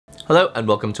Hello and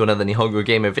welcome to another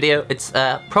NihongoGamer video. It's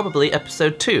probably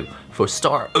episode 2 for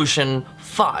Star Ocean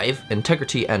 5,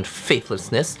 Integrity and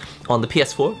Faithlessness on the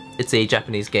PS4. It's a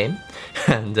Japanese game,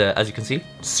 and as you can see,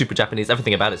 super Japanese.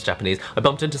 Everything about it's Japanese. I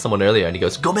bumped into someone earlier and he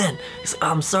goes, "Go man!" He's like, "Oh,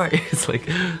 I'm sorry." It's like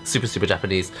super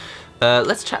Japanese.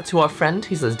 Let's chat to our friend.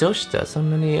 He says, "Doshita, so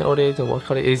many ore to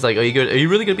wakare." He's like, "Are you good? Are you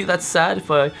really gonna be that sad if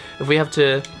we have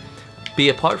to be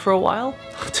apart for a while?"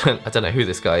 I don't know who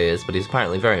this guy is, but he's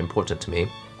apparently very important to me.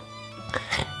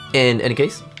 In any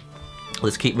case,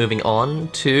 let's keep moving on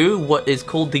to what is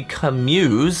called the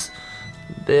Camus.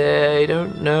 They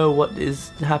don't know what is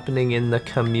happening in the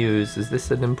Camus. Is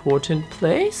this an important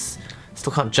place?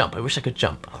 Still can't jump. I wish I could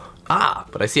jump. Ah,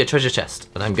 but I see a treasure chest,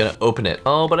 and I'm gonna open it.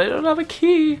 Oh, but I don't have a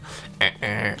key.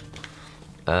 I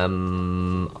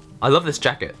love this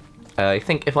jacket. I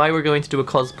think if I were going to do a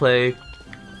cosplay,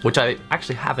 which I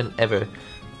actually haven't ever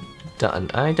done,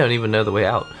 I don't even know the way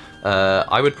out.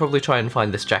 I would probably try and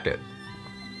find this jacket,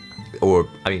 or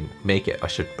I mean, make it. I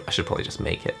should probably just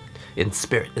make it in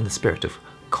the spirit of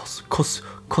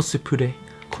cosplay.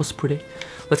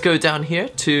 Let's go down here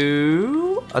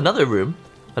to another room,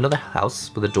 another house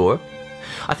with a door.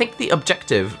 I think the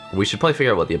objective, we should probably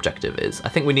figure out what the objective is. I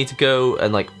think we need to go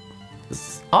and like,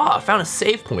 I found a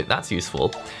save point. That's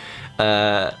useful.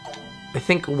 I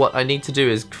think what I need to do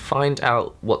is find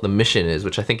out what the mission is,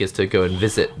 which I think is to go and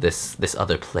visit this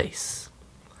other place.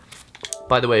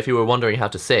 By the way, if you were wondering how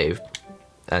to save,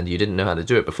 and you didn't know how to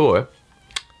do it before,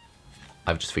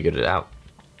 I've just figured it out.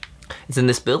 It's in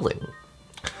this building.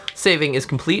 Saving is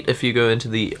complete if you go into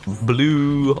the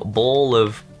blue ball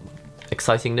of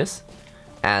excitingness.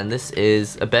 And this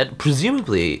is a bed.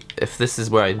 Presumably, if this is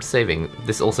where I'm saving,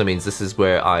 this also means this is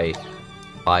where I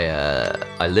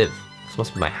live. This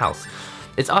must be my house.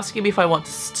 It's asking me if I want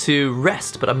to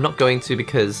rest, but I'm not going to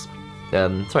because,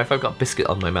 sorry if I've got biscuit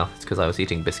on my mouth, it's because I was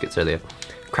eating biscuits earlier.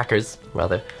 Crackers,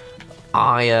 rather.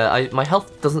 My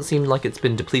health doesn't seem like it's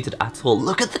been depleted at all.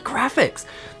 Look at the graphics!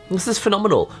 This is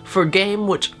phenomenal. For a game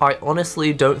which I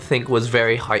honestly don't think was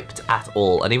very hyped at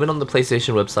all, and even on the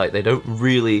PlayStation website, they don't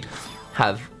really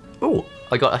have... Oh,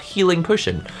 I got a healing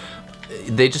potion.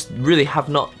 They just really have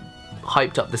not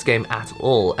hyped up this game at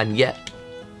all, and yet,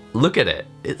 look at it.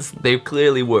 They've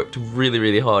clearly worked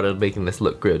really hard on making this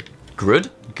look good.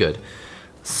 Good.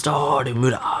 Star de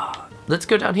Muda. Let's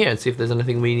go down here and see if there's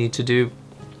anything we need to do.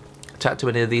 Chat to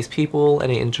any of these people.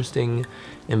 Any interesting,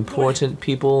 important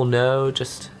people? No,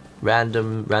 just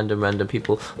random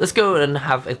people. Let's go and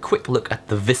have a quick look at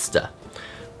the vista.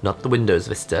 Not the Windows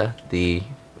Vista. The...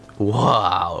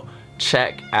 Wow.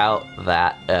 Check out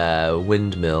that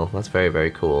windmill. That's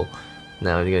very cool.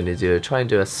 Now I'm going to try and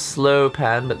do a slow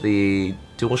pan, but the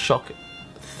DualShock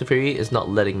 3 is not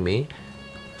letting me.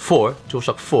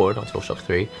 DualShock 4, not DualShock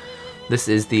 3. This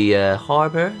is the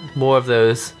harbor. More of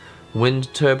those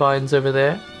wind turbines over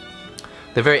there.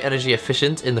 They're very energy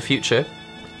efficient in the future.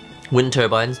 Wind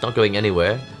turbines not going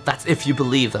anywhere. That's if you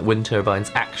believe that wind turbines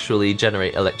actually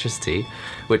generate electricity,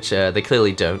 which they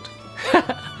clearly don't.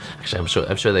 Actually, I'm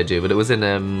sure they do. But it was in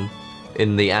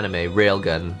the anime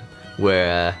Railgun,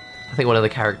 where I think one of the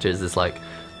characters is like,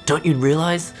 "Don't you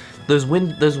realize those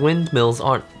windmills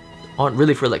aren't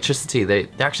really for electricity? They're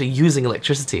actually using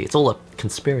electricity. It's all a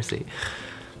conspiracy."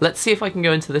 Let's see if I can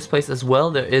go into this place as well.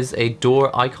 There is a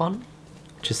door icon,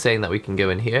 which is saying that we can go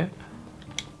in here.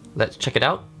 Let's check it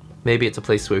out. Maybe it's a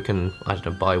place where we can, I don't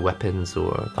know, buy weapons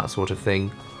or that sort of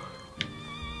thing.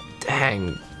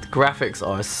 Dang, the graphics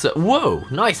are so... Whoa,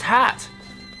 nice hat!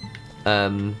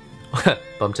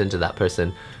 Bumped into that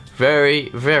person.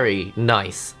 Very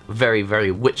nice, very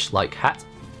witch-like hat.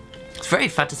 It's very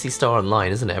Phantasy Star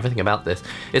Online, isn't it? Everything about this.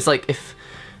 It's like if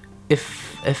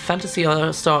Phantasy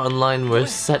Star Online were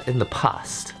set in the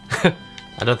past.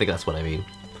 I don't think that's what I mean.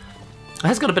 It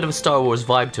has got a bit of a Star Wars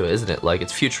vibe to it, isn't it? Like,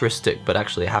 it's futuristic, but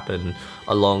actually happened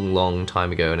a long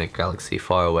time ago in a galaxy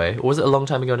far away. Or was it a long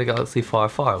time ago in a galaxy far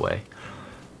away?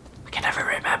 I can never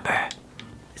remember.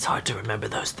 It's hard to remember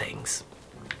those things.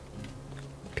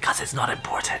 Because it's not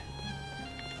important.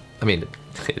 I mean,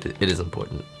 it is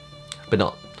important, but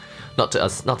not to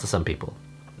us, not to some people.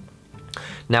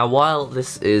 Now, while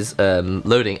this is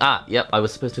loading, yep, I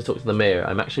was supposed to talk to the mayor.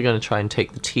 I'm actually going to try and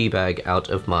take the tea bag out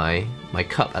of my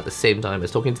cup at the same time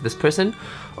as talking to this person.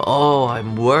 Oh,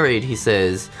 I'm worried. He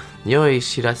says, "Yoi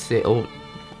shirase o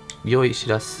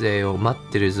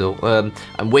matteru zo."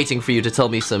 I'm waiting for you to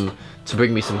to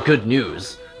bring me some good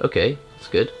news. Okay, that's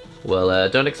good. Well,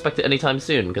 don't expect it anytime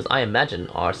soon, because I imagine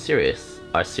our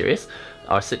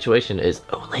situation is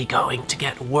only going to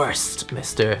get worse,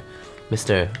 Mr.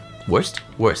 Worst,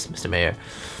 Mr. Mayor.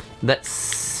 Let's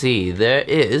see, there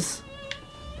is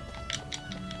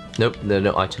Nope, there are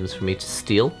no items for me to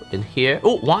steal in here.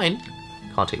 Oh, wine!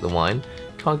 Can't take the wine.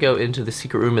 Can't go into the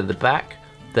secret room in the back.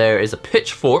 There is a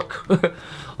pitchfork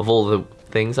of all the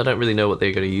things. I don't really know what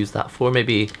they're going to use that for.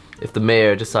 Maybe if the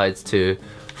mayor decides to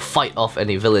fight off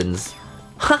any villains.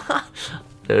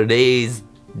 Ray's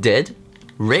dead?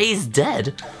 Ray's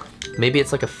dead? Maybe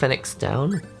it's like a Phoenix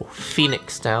down? Or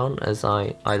Phoenix down, as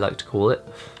I like to call it.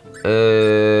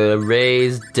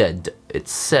 Ray's dead. It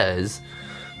says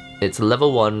it's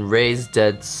level 1 Ray's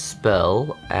dead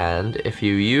spell, and if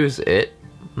you use it,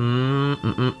 not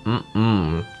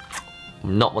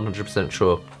 100%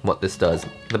 sure what this does.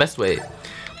 The best way,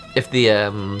 if the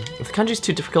kanji's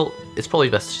too difficult, it's probably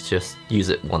best to just use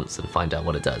it once and find out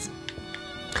what it does.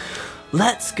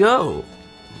 Let's go!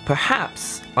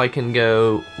 Perhaps I can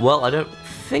go, well, I don't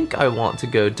think I want to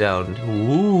go down.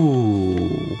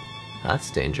 Ooh,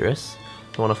 that's dangerous.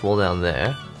 Don't want to fall down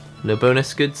there. No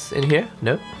bonus goods in here?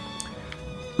 No.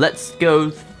 Let's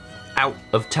go out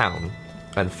of town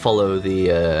and follow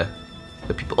the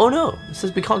people. Oh no, it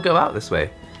says we can't go out this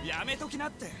way.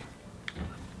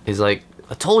 He's like,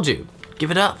 I told you,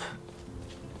 give it up.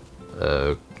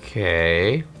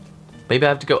 Okay. Maybe I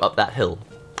have to go up that hill.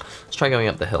 Let's try going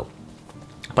up the hill.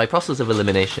 By process of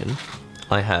elimination,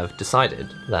 I have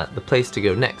decided that the place to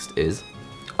go next is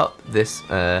up this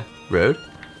road.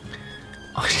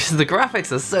 Oh, the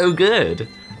graphics are so good.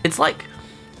 It's like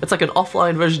an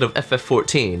offline version of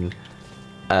FF14.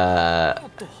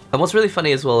 And what's really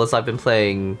funny as well is I've been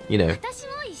playing, you know.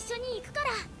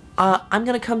 I'm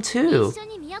gonna come too.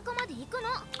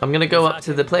 I'm gonna go up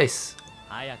to the place.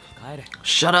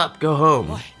 Shut up, go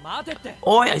home. Oi,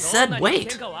 I said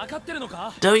wait.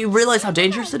 Don't you realize how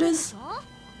dangerous it is?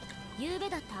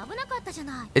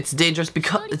 It's dangerous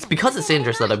because it's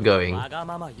dangerous that I'm going.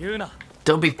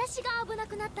 Don't be.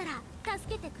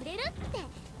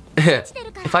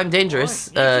 If I'm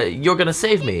dangerous, you're gonna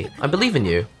save me. I believe in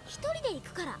you.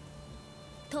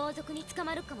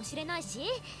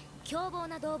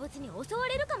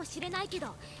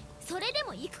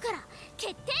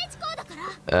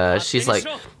 She's like,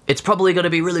 it's probably gonna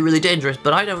be really, really dangerous,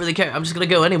 but I don't really care. I'm just gonna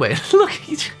go anyway. Look,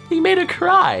 he made her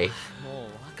cry.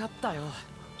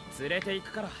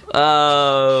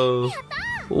 Oh,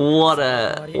 what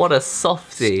a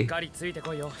softie.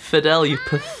 Fidel, you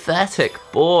pathetic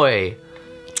boy.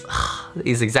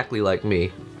 He's exactly like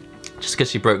me. Just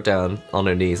because she broke down on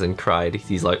her knees and cried,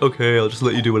 he's like, okay, I'll just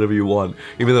let you do whatever you want,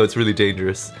 even though it's really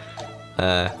dangerous.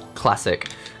 Classic.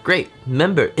 Great,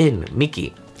 member in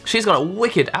Miki. She's got a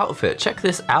wicked outfit. Check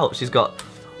this out. She's got,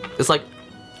 it's like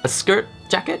a skirt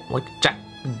jacket, like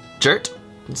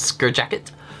skirt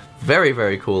jacket. Very,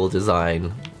 very cool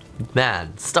design.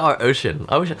 Man, Star Ocean.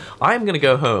 I'm gonna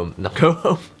go home. Not go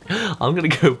home. I'm gonna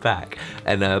go back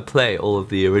and play all of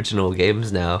the original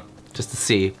games now, just to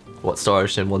see what Star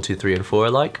Ocean 1, 2, 3, and 4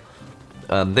 are like.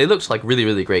 They looked like really,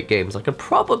 really great games. I could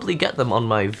probably get them on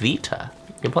my Vita.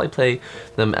 I can probably play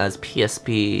them as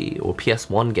PSP or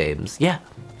PS1 games. Yeah,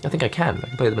 I think I can. I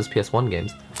can play them as PS1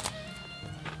 games.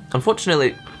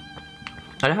 Unfortunately,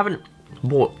 I haven't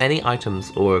bought any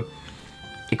items or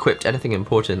equipped anything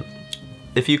important.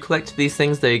 If you collect these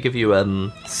things, they give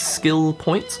you skill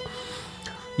points.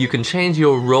 You can change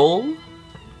your role.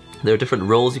 There are different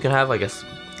roles you can have, I guess,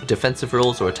 defensive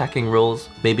roles or attacking roles.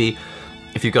 Maybe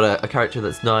if you've got a character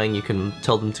that's dying, you can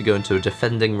tell them to go into a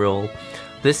defending role.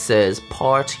 This says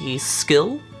party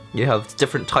skill. You have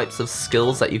different types of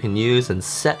skills that you can use and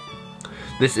set.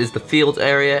 This is the field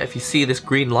area. If you see this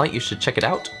green light, you should check it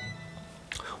out.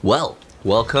 Well,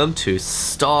 welcome to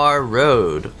Star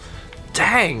Road.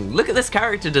 Dang, look at this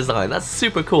character design. That's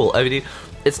super cool. I mean,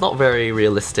 it's not very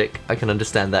realistic. I can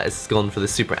understand that it's gone for the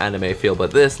super anime feel, but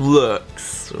this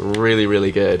looks really,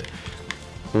 really good.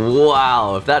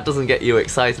 Wow, if that doesn't get you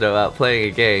excited about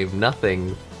playing a game,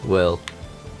 nothing will.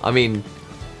 I mean,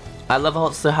 I love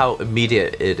also how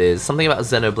immediate it is. Something about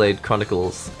Xenoblade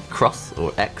Chronicles Cross,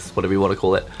 or X, whatever you want to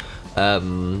call it.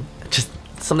 Just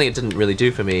something it didn't really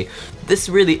do for me. This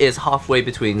really is halfway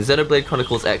between Xenoblade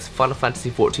Chronicles X, Final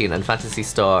Fantasy XIV, and Phantasy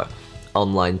Star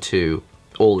Online 2,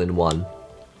 all in one.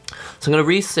 So I'm going to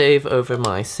resave over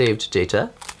my saved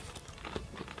data.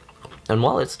 And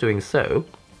while it's doing so,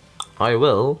 I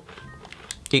will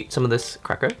eat some of this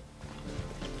cracker.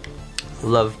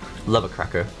 Love a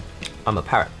cracker. I'm a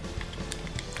parrot.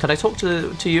 Can I talk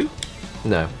to you?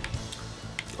 No.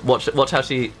 Watch how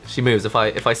she moves. If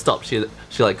I stop, she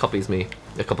like copies me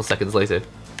a couple seconds later.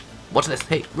 Watch this.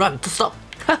 Hey, run to stop.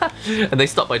 And they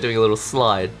stop by doing a little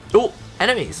slide. Oh,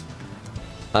 enemies.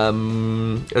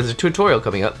 There's a tutorial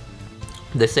coming up.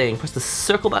 They're saying press the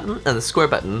circle button and the square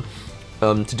button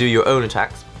to do your own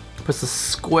attacks. Press the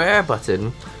square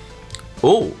button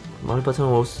お、丸ボタ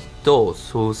ンを押すと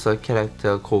操作キャラク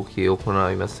ター攻撃を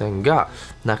行いませんが、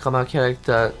仲間キャラク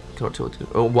ター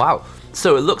Oh wow!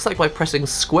 So it looks like by pressing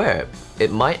square,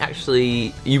 it might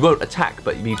actually, you won't attack,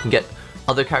 but you can get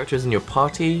other characters in your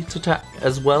party to attack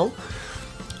as well.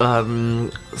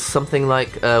 Something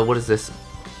like what is this?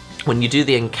 When you do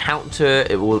the encounter,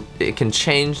 it can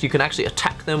change. You can actually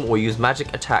attack them or use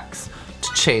magic attacks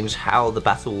to change how the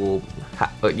battle will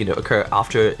occur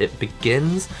after it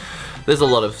begins. There's a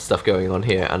lot of stuff going on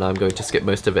here, and I'm going to skip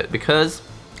most of it because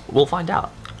we'll find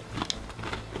out.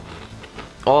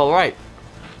 All right,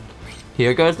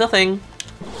 here goes nothing.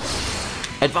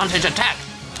 Advantage attack.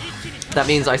 That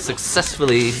means I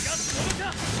successfully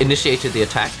initiated the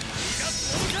attack.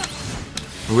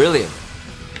 Brilliant.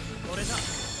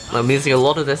 I'm using a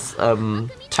lot of this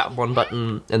tap one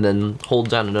button and then hold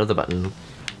down another button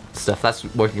stuff. That's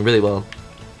working really well.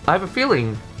 I have a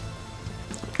feeling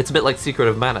it's a bit like Secret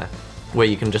of Mana, where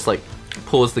you can just like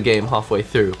pause the game halfway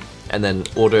through and then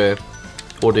order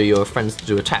your friends to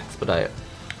do attacks, but I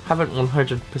haven't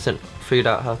 100% figured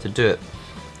out how to do it.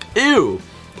 Ew!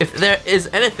 If there is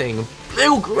anything,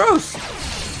 ew, gross!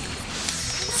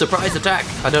 Surprise attack!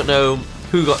 I don't know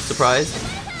who got surprised.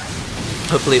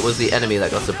 Hopefully it was the enemy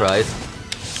that got surprised.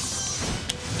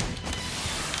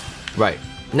 Right,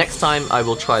 next time I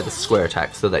will try the square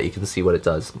attack so that you can see what it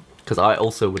does, because I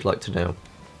also would like to know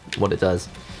what it does.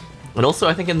 And also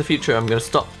I think in the future I'm going to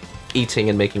stop eating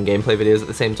and making gameplay videos at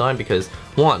the same time, because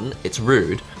one, it's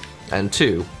rude, and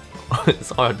two,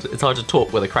 it's hard to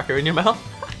talk with a cracker in your mouth.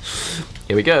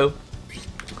 Here we go.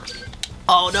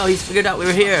 Oh no, he's figured out we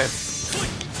were here.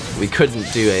 We couldn't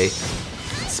do a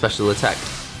special attack.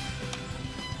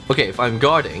 Okay, if I'm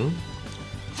guarding...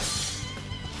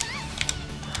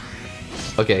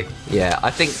 Okay, yeah,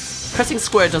 I think pressing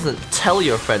square doesn't tell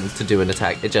your friends to do an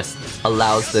attack, it just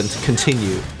allows them to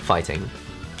continue fighting.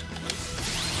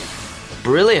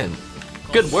 Brilliant!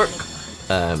 Good work,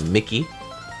 Mickey.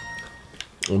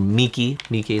 Or Mickey.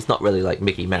 Mickey, it's not really like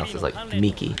Mickey Mouse, it's like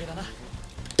Mickey.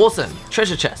 Awesome!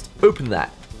 Treasure chest! Open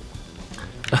that!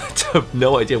 I have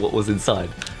no idea what was inside.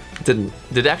 Did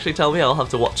it actually tell me? I will have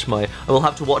to watch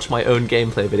my own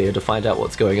gameplay video to find out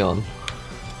what's going on.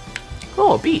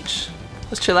 Oh, a beach.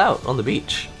 Let's chill out on the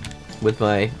beach with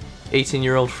my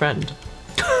 18-year-old friend.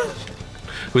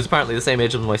 Who's apparently the same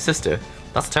age as my sister.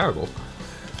 That's terrible.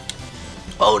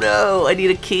 Oh no, I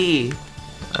need a key.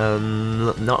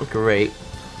 Not great.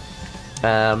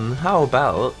 How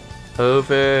about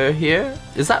over here?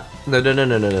 Is that? No,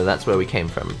 that's where we came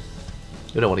from.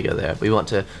 We don't want to go there. We want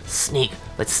to sneak.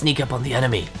 Let's sneak up on the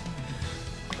enemy.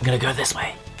 I'm gonna go this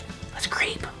way. Let's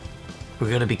creep. We're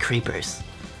gonna be creepers.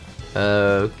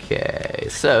 Okay,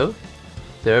 so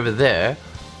they're over there.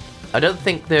 I don't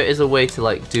think there is a way to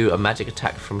like do a magic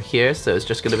attack from here, so it's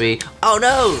just gonna be... Oh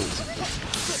no!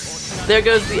 There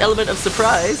goes the element of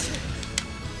surprise.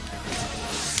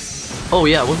 Oh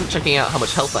yeah, I wasn't checking out how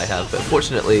much health I have, but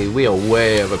fortunately we are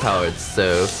way overpowered,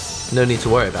 so no need to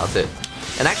worry about it.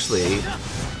 And actually,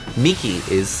 Miki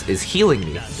is healing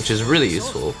me, which is really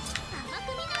useful.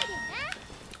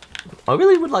 I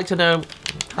really would like to know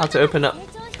how to open up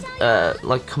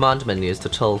like command menus to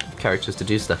tell characters to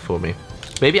do stuff for me.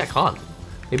 Maybe I can't.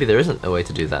 Maybe there isn't a way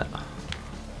to do that.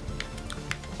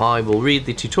 I will read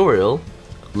the tutorial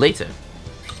later.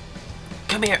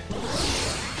 Come here.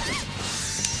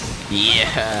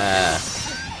 Yeah.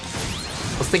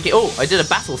 I was thinking, oh, I did a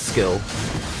battle skill.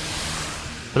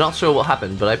 I'm not sure what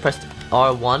happened, but I pressed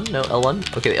R1, no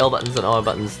L1. Okay, the L buttons and R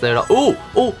buttons, they're not. Oh,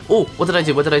 what did I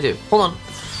do? What did I do? Hold on.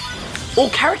 Oh,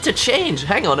 character change.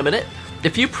 Hang on a minute.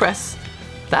 If you press,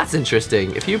 that's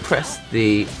interesting. If you press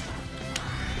the,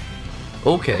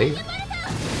 okay.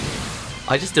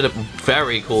 I just did a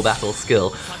very cool battle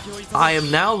skill. I am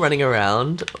now running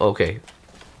around. Okay.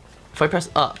 If I press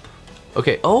up.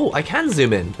 Okay, oh, I can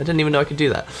zoom in. I didn't even know I could do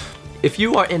that. If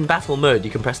you are in battle mode, you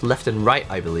can press left and right,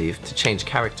 I believe, to change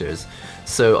characters.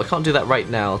 So I can't do that right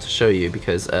now to show you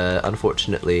because,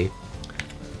 unfortunately,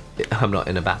 I'm not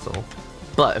in a battle.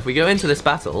 But if we go into this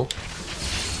battle,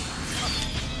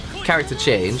 character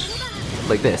change,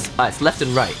 like this. Ah, it's left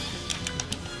and right.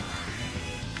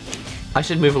 I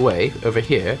should move away over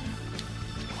here.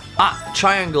 Ah,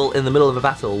 triangle in the middle of a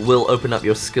battle will open up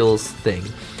your skills thing.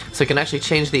 So I can actually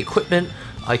change the equipment,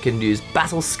 I can use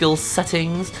battle skill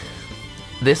settings.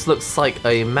 This looks like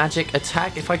a magic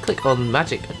attack. If I click on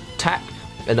magic attack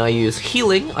and I use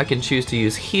healing, I can choose to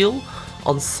use heal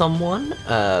on someone,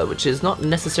 which is not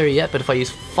necessary yet, but if I use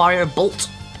fire bolt,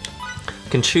 I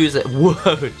can choose it.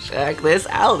 Whoa, check this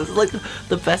out. This is like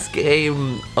the best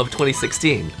game of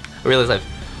 2016. I realize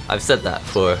I've said that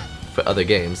for for other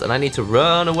games, and I need to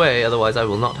run away, otherwise I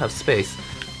will not have space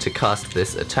to cast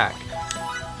this attack.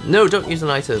 No, don't use an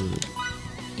item.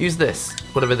 Use this,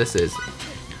 whatever this is.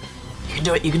 You can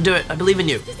do it, you can do it, I believe in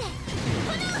you.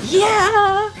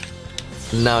 Yeah!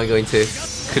 Now I'm going to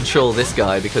control this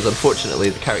guy because unfortunately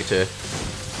the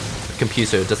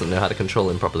computer doesn't know how to control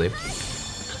him properly.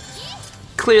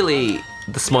 Clearly,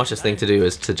 the smartest thing to do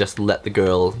is to just let the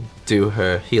girl do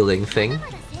her healing thing,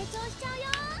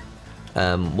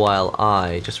 while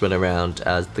I just run around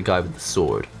as the guy with the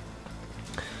sword.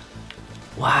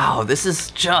 Wow, this is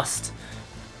just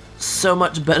so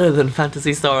much better than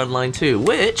Phantasy Star Online 2,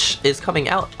 which is coming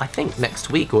out, I think, next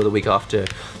week or the week after.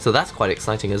 So that's quite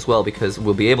exciting as well, because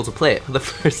we'll be able to play it for the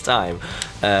first time.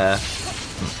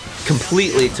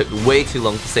 Completely took way too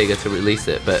long for Sega to release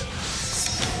it, but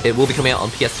it will be coming out on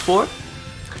PS4.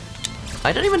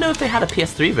 I don't even know if they had a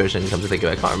PS3 version, come to think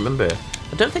of it, I can't remember.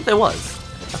 I don't think there was.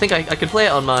 I think I could play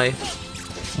it on my...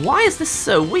 Why is this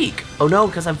so weak? Oh no,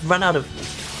 because I've run out of...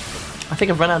 I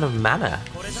think I've run out of mana.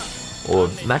 Or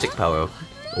magic power,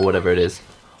 or whatever it is.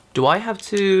 Do I have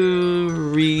to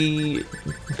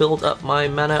rebuild up my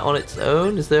mana on its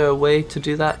own? Is there a way to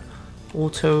do that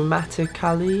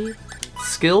automatically?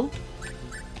 Skill?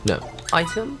 No.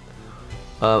 Item?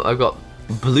 I've got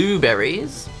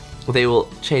blueberries. They will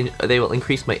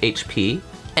increase my HP.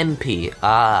 MP.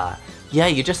 Ah. Yeah,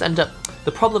 you just end up...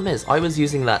 The problem is, I was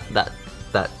using that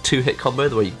two-hit combo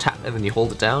where you tap and then you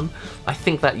hold it down. I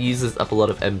think that uses up a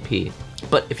lot of MP.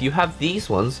 But if you have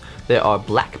these ones, there are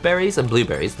blackberries and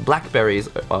blueberries. The blackberries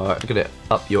are going to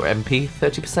up your MP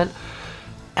 30%.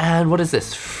 And what is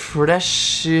this?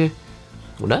 Fresh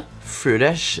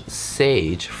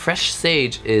sage. Fresh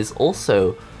sage is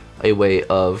also a way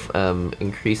of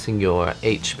increasing your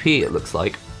HP, it looks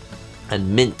like.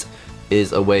 And mint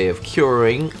is a way of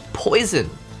curing poison.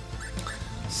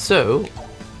 So,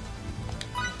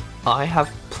 I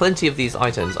have plenty of these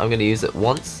items. I'm going to use it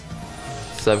once.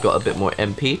 So I've got a bit more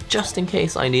MP, just in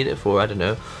case I need it for, I don't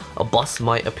know, a boss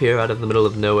might appear out of the middle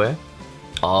of nowhere.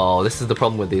 Oh, this is the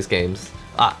problem with these games.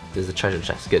 Ah, there's a treasure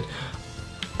chest, good.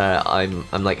 We're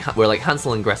like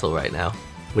Hansel and Gretel right now.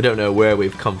 We don't know where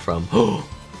we've come from.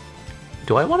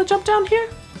 Do I want to jump down here?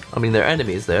 I mean, there are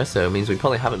enemies there, so it means we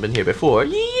probably haven't been here before.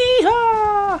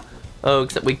 Yeehaw! Oh,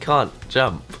 except we can't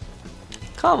jump.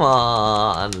 Come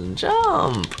on,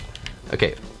 jump!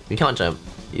 Okay, we can't jump.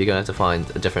 You're gonna have to find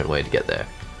a different way to get there.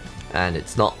 And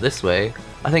it's not this way.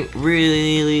 I think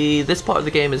really this part of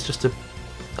the game is just to...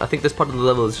 I think this part of the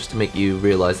level is just to make you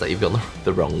realize that you've gone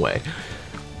the wrong way.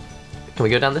 Can we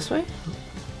go down this way?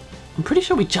 I'm pretty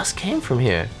sure we just came from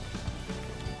here.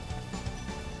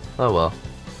 Oh well.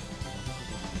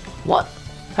 What?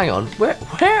 Hang on, where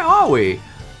are we?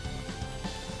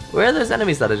 Where are those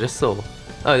enemies that I just saw?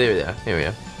 Oh, there we are, here we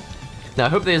are. Now I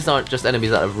hope these aren't just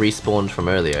enemies that have respawned from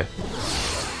earlier.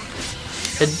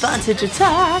 Advantage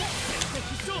attack!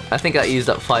 I think I used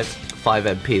up 5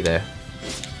 MP there.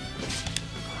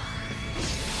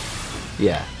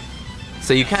 Yeah.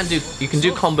 So you can do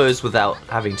combos without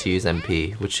having to use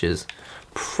MP, which is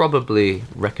probably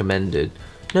recommended.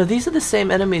 No, these are the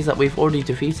same enemies that we've already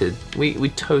defeated. We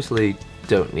totally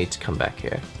don't need to come back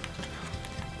here.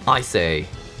 I say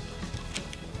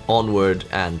onward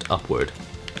and upward.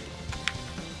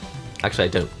 Actually, I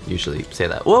don't usually say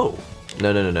that. Whoa!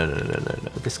 No.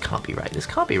 This can't be right. This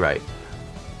can't be right.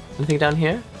 Anything down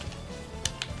here?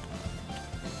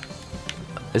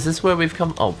 Is this where we've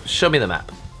come? Oh, show me the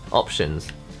map. Options.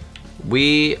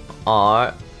 We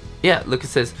are... Yeah, look, it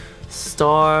says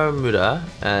Star Muda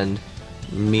and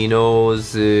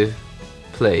Mino's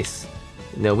place.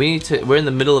 No, we need to... We're in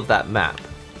the middle of that map.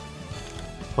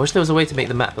 I wish there was a way to make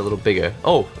the map a little bigger.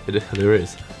 Oh, there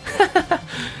is.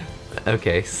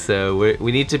 Okay, so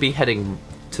we need to be heading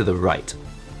to the right.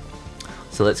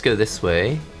 So let's go this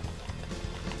way.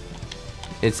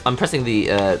 I'm pressing the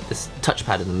this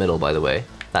touchpad in the middle, by the way.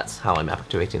 That's how I'm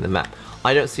activating the map.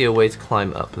 I don't see a way to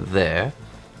climb up there.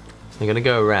 So I'm gonna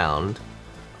go around.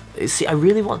 See, I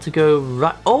really want to go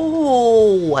right.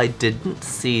 Oh, I didn't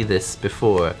see this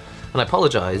before. And I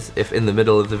apologize if in the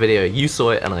middle of the video you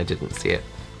saw it and I didn't see it.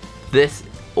 This,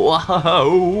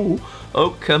 whoa,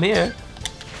 oh, come here.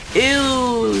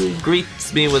 Ew,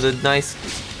 greets me with a nice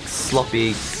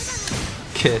sloppy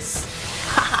kiss.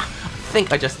 I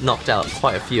think I just knocked out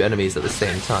quite a few enemies at the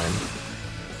same time,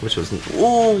 which was,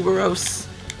 ooh, gross.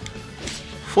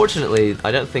 Fortunately,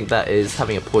 I don't think that is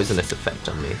having a poisonous effect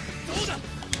on me.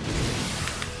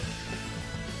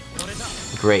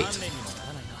 Great.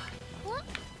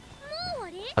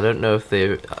 I don't know if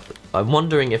they're... I'm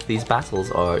wondering if these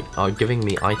battles are giving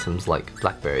me items like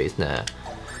blackberries. Nah.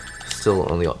 still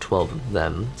only got 12 of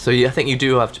them. So I think you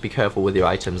do have to be careful with your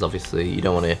items, obviously. You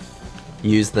don't want to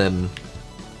use them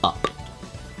up.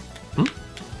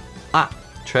 Ah,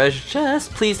 treasure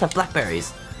chest, please have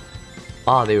blackberries.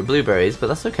 Ah, they were blueberries, but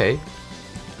that's okay.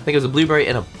 I think it was a blueberry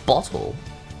in a bottle.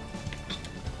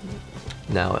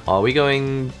 Now, are we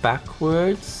going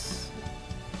backwards?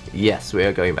 Yes, we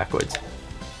are going backwards.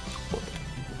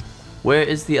 Where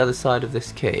is the other side of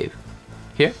this cave?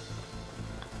 Here?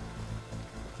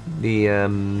 The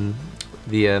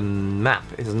map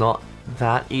is not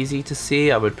that easy to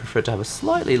see. I would prefer to have a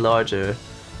slightly larger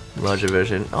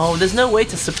version. Oh, there's no way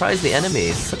to surprise the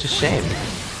enemies. Such a shame.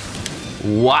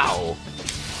 Wow.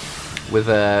 With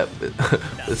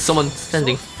with someone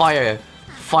sending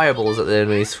fireballs at the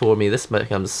enemies for me, this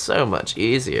becomes so much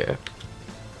easier.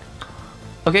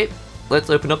 Okay, let's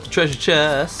open up the treasure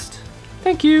chest.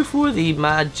 Thank you for the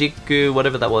magic,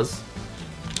 whatever that was.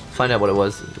 Find out what it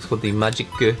was. It's called the magic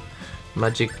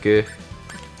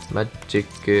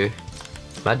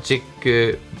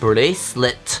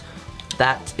bracelet.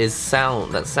 That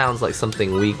sounds like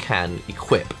something we can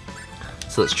equip.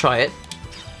 So let's try it.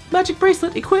 Magic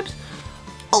bracelet equipped.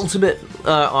 Ultimate,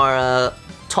 our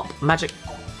top magic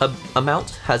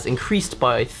amount has increased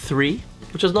by 3,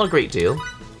 which is not a great deal.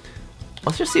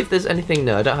 Let's just see if there's anything.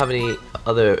 No, I don't have any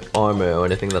other armor or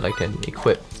anything that I can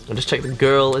equip. I'll just check the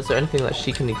girl. Is there anything that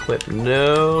she can equip?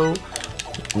 No,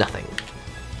 nothing.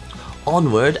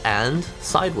 Onward and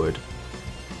sideward.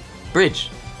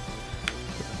 Bridge.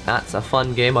 That's a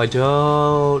fun game. I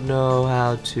don't know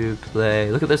how to play.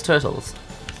 Look at those turtles.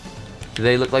 Do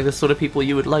they look like the sort of people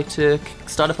you would like to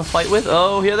start up a fight with?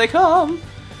 Oh, here they come!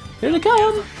 Here they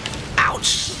come!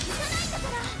 Ouch!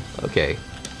 Okay.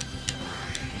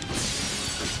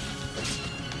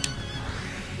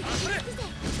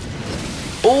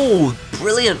 Oh,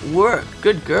 brilliant work!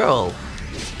 Good girl!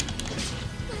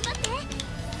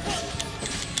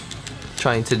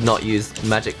 Trying to not use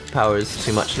magic powers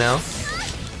too much now.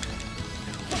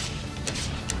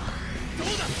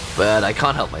 But I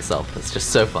can't help myself. It's just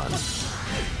so fun.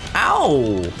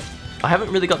 Ow! I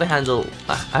haven't really got the handle.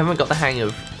 I haven't got the hang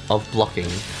of blocking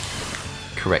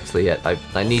correctly yet.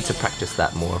 I need to practice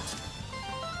that more.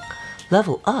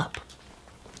 Level up.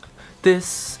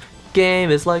 This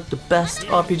game is like the best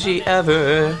RPG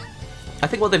ever. I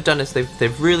think what they've done is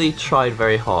they've really tried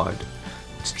very hard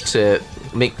to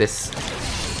make this,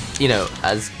 you know,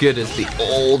 as good as the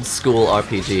old school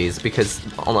RPGs, because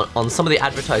on some of the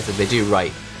advertising they do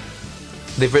write.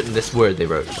 They've written this word they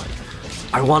wrote, like,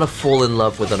 I want to fall in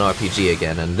love with an RPG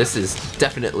again, and this is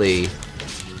definitely,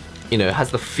 you know, has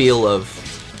the feel of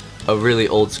a really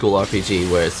old school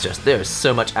RPG where it's just, there's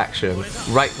so much action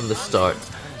right from the start.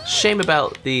 Shame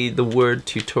about the word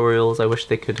tutorials. I wish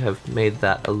they could have made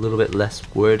that a little bit less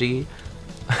wordy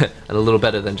and a little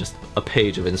better than just a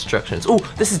page of instructions. Oh,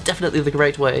 this is definitely the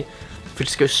great way. If we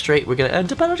just go straight, we're gonna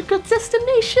end up at a good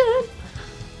destination.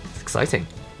 It's exciting.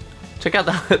 Check out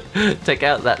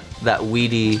that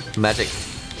weedy magic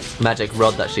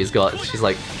rod that she's got. She's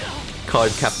like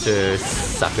card captor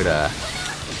Sakura.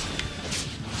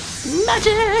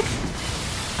 Magic!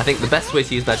 I think the best way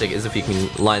to use magic is if you can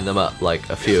line them up, like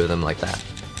a few of them like that.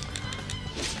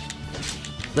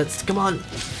 Let's, come on.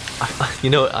 You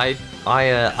know, I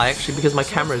actually, because my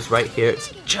camera is right here,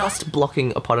 it's just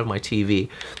blocking a part of my TV,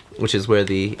 which is where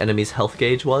the enemy's health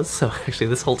gauge was. So actually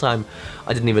this whole time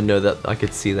I didn't even know that I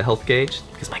could see the health gauge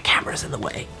because my camera's in the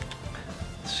way.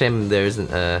 Shame there isn't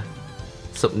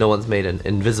no one's made an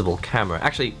invisible camera.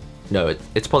 Actually, no,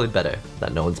 it's probably better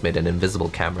that no one's made an invisible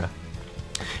camera.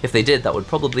 If they did, that would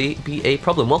probably be a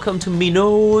problem. Welcome to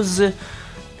Mino's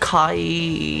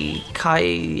Kai,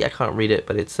 I can't read it,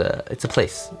 but it's a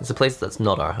place. It's a place that's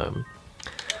not our home.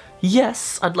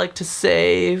 Yes, I'd like to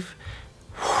save.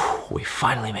 We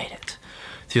finally made it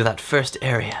through that first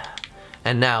area.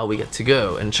 And now we get to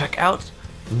go and check out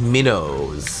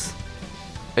Mino's.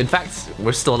 In fact,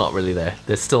 we're still not really there.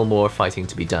 There's still more fighting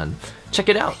to be done. Check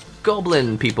it out,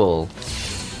 goblin people.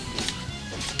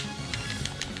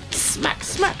 Smack,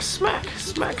 smack, smack,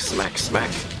 smack, smack,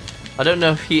 smack. I don't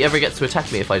know if he ever gets to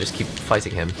attack me if I just keep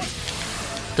fighting him.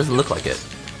 Doesn't look like it.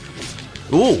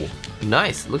 Ooh,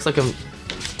 nice. Looks like I'm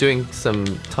doing some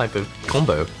type of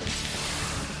combo.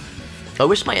 I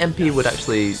wish my MP would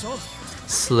actually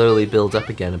slowly build up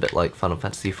again, a bit like Final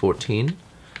Fantasy XIV.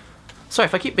 Sorry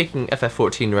if I keep making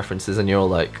FF14 references and you're all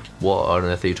like, what on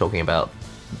earth are you talking about?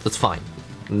 That's fine.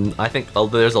 I think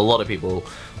there's a lot of people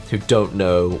who don't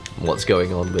know what's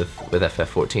going on with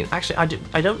FF14. Actually,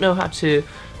 I don't know how to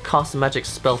cast a magic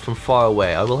spell from far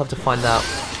away. I will have to find out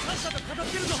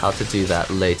how to do that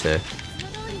later.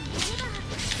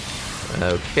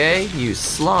 Okay, you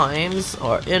slimes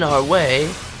are in our way.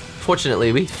 Fortunately,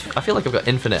 I feel like I've got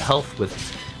infinite health with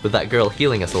that girl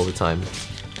healing us all the time.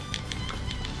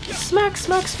 Smack,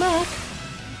 smack, smack.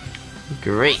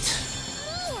 Great.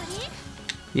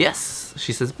 Yes,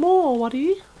 she says, more,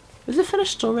 Waddy. Is it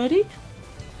finished already?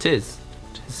 Tis.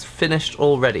 Tis finished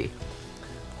already.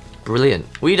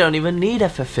 Brilliant. We don't even need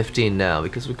FF15 now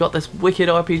because we've got this wicked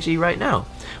RPG right now.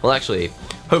 Well, actually,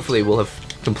 hopefully we'll have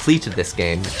completed this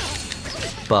game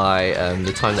by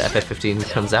the time that FF15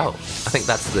 comes out. I think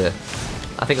that's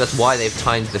why they've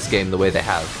timed this game the way they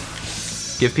have.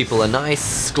 Give people a nice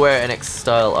Square Enix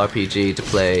style RPG to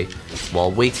play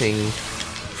while waiting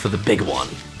for the big one,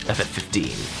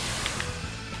 FF15.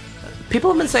 People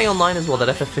have been saying online as well that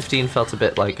FF15 felt a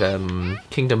bit like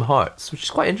Kingdom Hearts, which is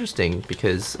quite interesting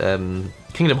because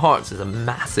Kingdom Hearts is a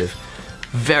massive,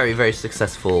 very, very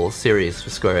successful series for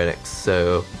Square Enix,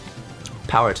 so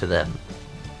power to them.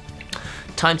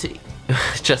 Time to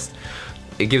just,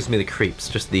 it gives me the creeps,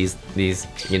 just these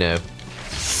you know,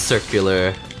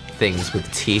 circular things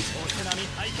with teeth.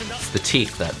 It's the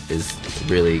teeth that is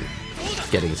really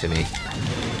getting to me.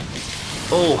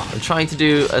 Oh, I'm trying to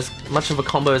do as much of a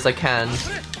combo as I can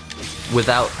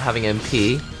without having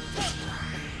MP.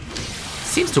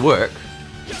 Seems to work.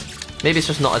 Maybe it's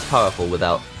just not as powerful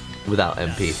without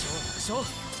MP.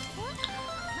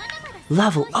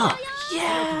 Level up!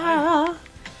 Yeah!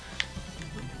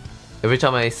 Every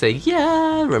time I say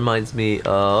yeah, it reminds me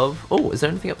of... Oh, is there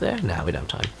anything up there? Nah, we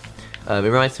don't have time. It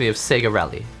reminds me of Sega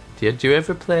Rally. Do you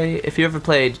ever play... If you ever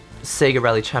played Sega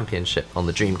Rally Championship on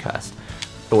the Dreamcast,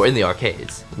 or in the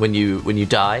arcades, when you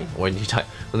die, or when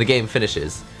the game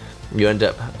finishes, you end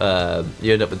up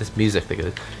with this music that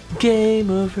goes, game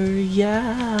over,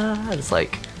 yeah. And it's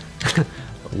like,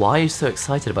 why are you so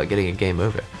excited about getting a game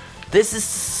over? This is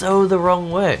so the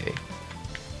wrong way.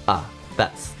 Ah,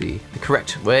 that's the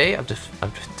correct way I've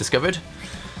discovered.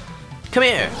 Come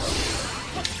here.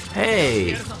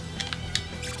 Hey.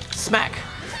 Smack.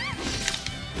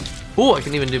 Oh, I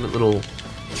can even do little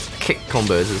kick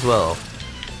combos as well.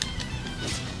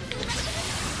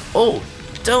 Oh,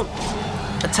 don't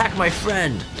attack my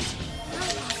friend.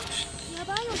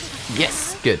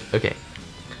 Yes, good, okay.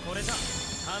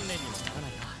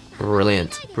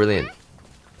 Brilliant, brilliant.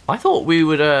 I thought we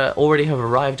would already have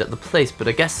arrived at the place, but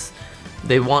I guess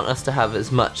they want us to have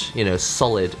as much, you know,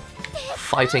 solid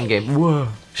fighting game. Whoa,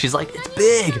 she's like, it's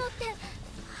big.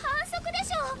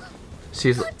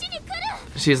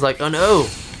 She's like, oh no,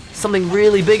 something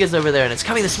really big is over there and it's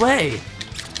coming this way.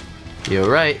 You're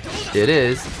right, it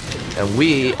is. And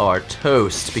we are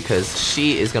toast because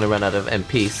she is going to run out of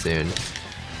MP soon.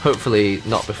 Hopefully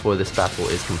not before this battle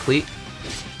is complete.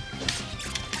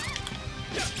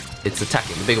 It's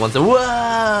attacking the big ones.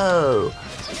 Whoa!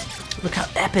 Look how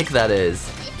epic that is.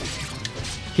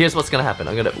 Here's what's going to happen.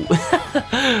 I'm going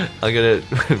to,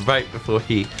 right before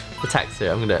he attacks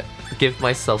her, I'm going to give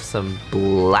myself some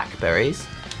blackberries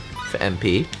for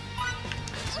MP.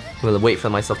 I'm going to wait for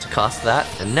myself to cast that.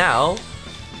 And now...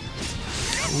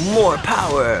 more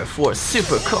power for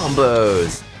super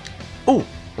combos! Oh,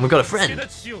 and we got a friend!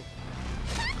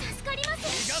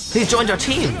 He's joined our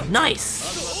team! Nice!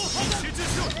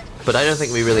 But I don't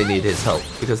think we really need his help,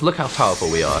 because look how powerful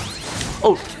we are.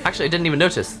 Oh, actually I didn't even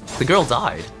notice. The girl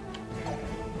died.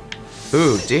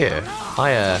 Ooh, dear.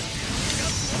 I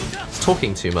was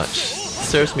talking too much.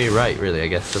 Serves me right, really, I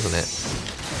guess, doesn't it?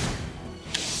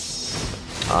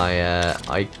 I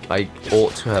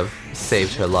ought to have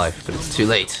saved her life, but it's too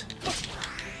late.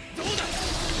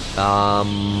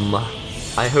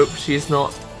 I hope she's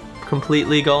not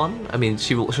completely gone. I mean,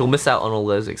 she'll miss out on all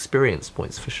those experience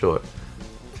points for sure.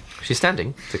 She's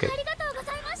standing. It's okay.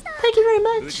 Thank you very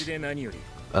much.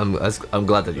 I'm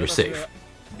glad that you're safe.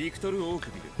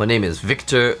 My name is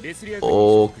Victor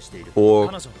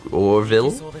Orville.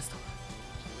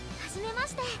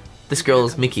 This girl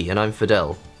is Mickey, and I'm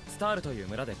Fidel.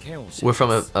 We're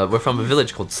from a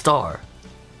village called Star.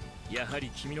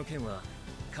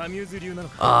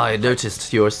 Ah, I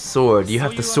noticed your sword. You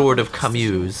have the sword of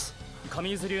Camus.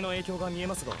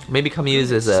 Maybe Camus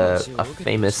is a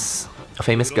famous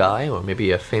guy, or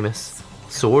maybe a famous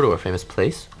sword or a famous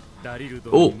place.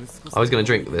 Oh, I was gonna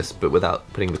drink this, but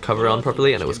without putting the cover on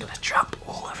properly, and it was gonna drop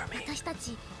all over me.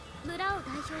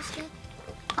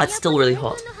 It's still really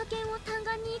hot.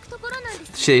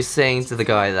 She's saying to the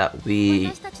guy that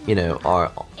we, you know,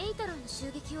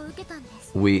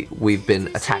 we've been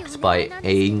attacked by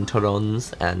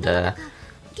Aintorons, and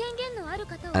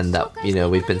that, you know,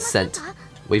 we've been sent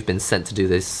to do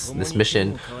this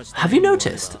mission. Have you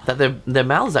noticed that their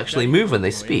mouths actually move when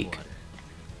they speak?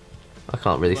 I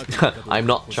can't really I'm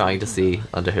not trying to see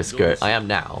under her skirt. I am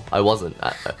now. I wasn't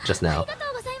just now.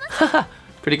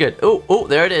 Pretty good. Oh,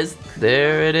 there it is.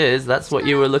 There it is. That's what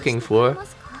you were looking for.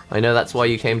 I know that's why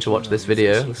you came to watch this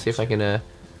video. Let's see if I can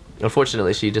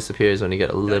unfortunately she disappears when you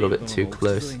get a little bit too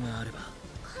close.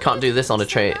 Can't do this on a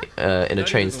train in a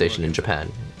train station in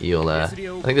Japan. You'll I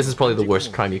think this is probably the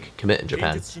worst crime you could commit in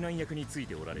Japan.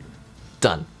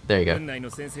 Done. There you go.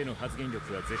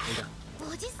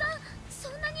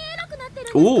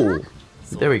 Ooh,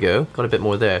 there we go. Got a bit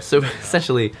more there. So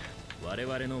essentially,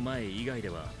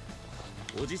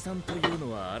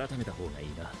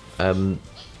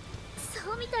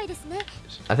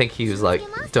 I think he was like,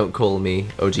 "Don't call me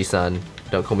Oji-san.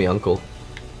 Don't call me uncle."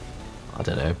 I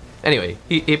don't know. Anyway,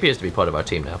 he appears to be part of our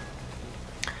team now.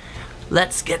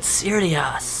 Let's get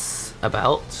serious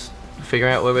about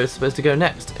figuring out where we're supposed to go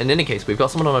next. In any case, we've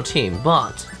got someone on our team,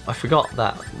 but I forgot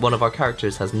that one of our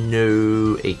characters has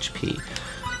no HP.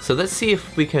 So let's see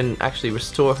if we can actually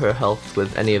restore her health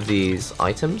with any of these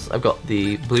items. I've got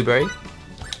the blueberry.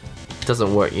 It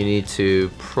doesn't work. You need to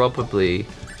probably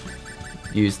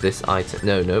use this item.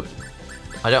 Nope.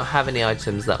 I don't have any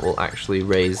items that will actually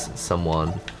raise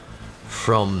someone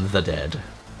from the dead,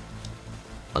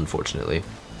 unfortunately.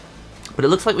 But it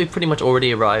looks like we've pretty much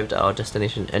already arrived at our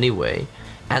destination anyway.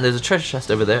 And there's a treasure chest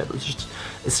over there.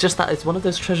 It's just that it's one of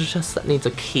those treasure chests that needs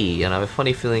a key, and I have a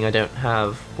funny feeling I don't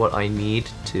have what I need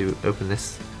to open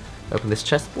this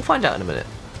chest. We'll find out in a minute.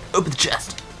 Open the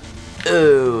chest.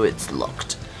 Oh, it's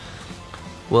locked.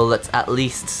 Well, let's at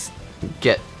least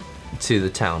get to the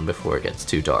town before it gets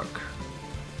too dark.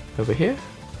 Over here?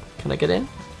 Can I get in?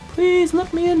 Please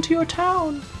let me into your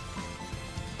town.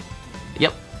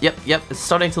 Yep. It's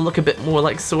starting to look a bit more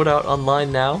like Sword Art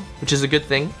Online now, which is a good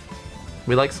thing.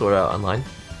 We like Sword Art Online.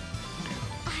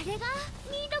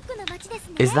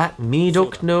 Is that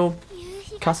Midok no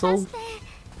castle?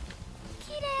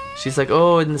 She's like,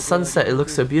 oh, in the sunset it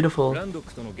looks so beautiful.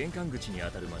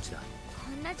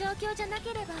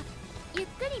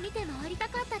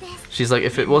 She's like,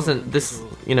 if it wasn't this,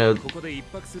 you know,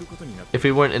 if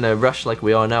we weren't in a rush like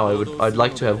we are now, I'd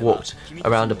like to have walked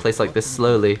around a place like this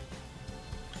slowly.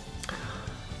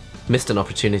 Missed an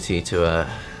opportunity to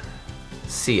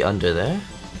see under there.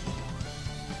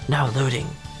 Now loading.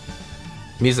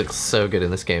 Music's so good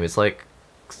in this game. It's like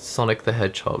Sonic the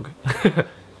Hedgehog.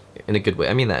 In a good way.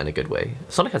 I mean that in a good way.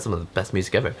 Sonic had some of the best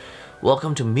music ever.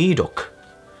 Welcome to Midok.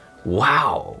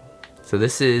 Wow. So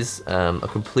this is a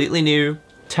completely new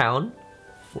town.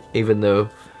 Even though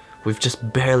we've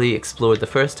just barely explored the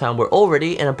first town, we're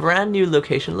already in a brand new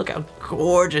location. Look how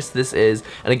gorgeous this is.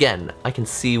 And again, I can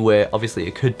see where obviously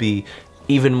it could be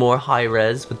even more high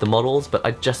res with the models, but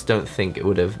I just don't think it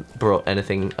would have brought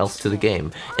anything else to the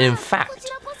game. And in fact,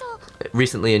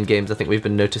 recently in games I think we've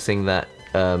been noticing that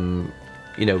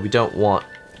you know, we don't want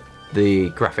the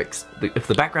graphics, if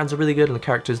the backgrounds are really good and the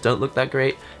characters don't look that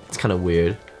great, it's kind of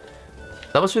weird.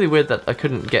 That was really weird that I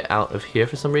couldn't get out of here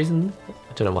for some reason.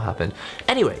 I don't know what happened.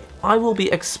 Anyway, I will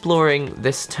be exploring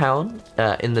this town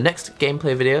in the next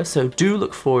gameplay video, so do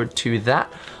look forward to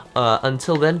that.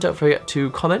 Until then, don't forget to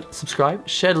comment, subscribe,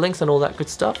 share the links and all that good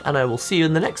stuff, and I will see you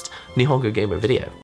in the next NihongoGamer video.